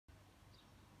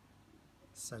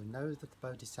So know that the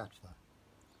Bodhisattva,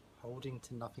 holding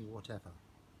to nothing whatever,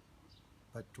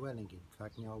 but dwelling in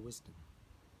prajna wisdom,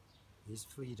 is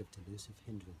freed of delusive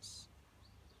hindrance,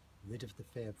 rid of the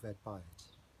fear bred by it,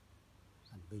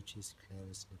 and reaches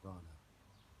clearest nirvana.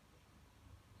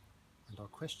 And our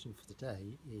question for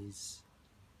today is,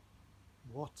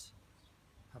 what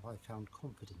have I found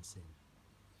confidence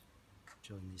in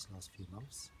during these last few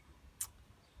months?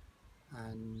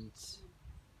 And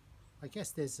I guess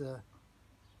there's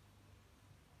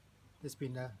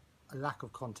been a lack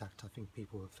of contact. I think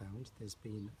people have found there's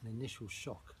been an initial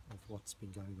shock of what's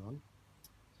been going on,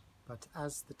 but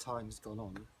as the time has gone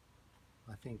on,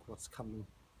 I think what's come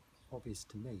obvious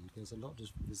to me, there's a lot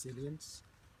of resilience,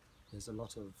 there's a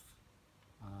lot of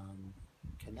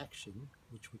connection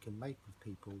which we can make with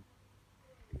people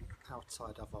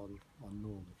outside of our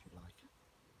norm, if you like.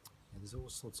 And there's all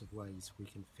sorts of ways we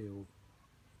can feel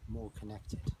more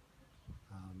connected,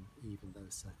 even though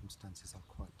circumstances are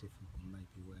quite different than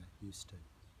maybe we're used to.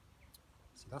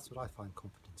 So that's what I find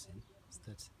confidence in, is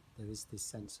that there is this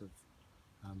sense of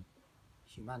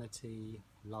humanity,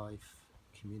 life,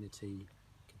 community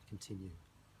can continue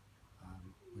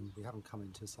when we haven't come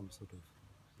into some sort of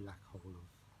black hole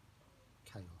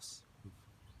of chaos. We've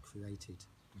created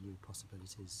new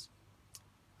possibilities,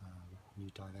 new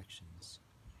directions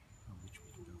which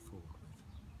we can go forward with.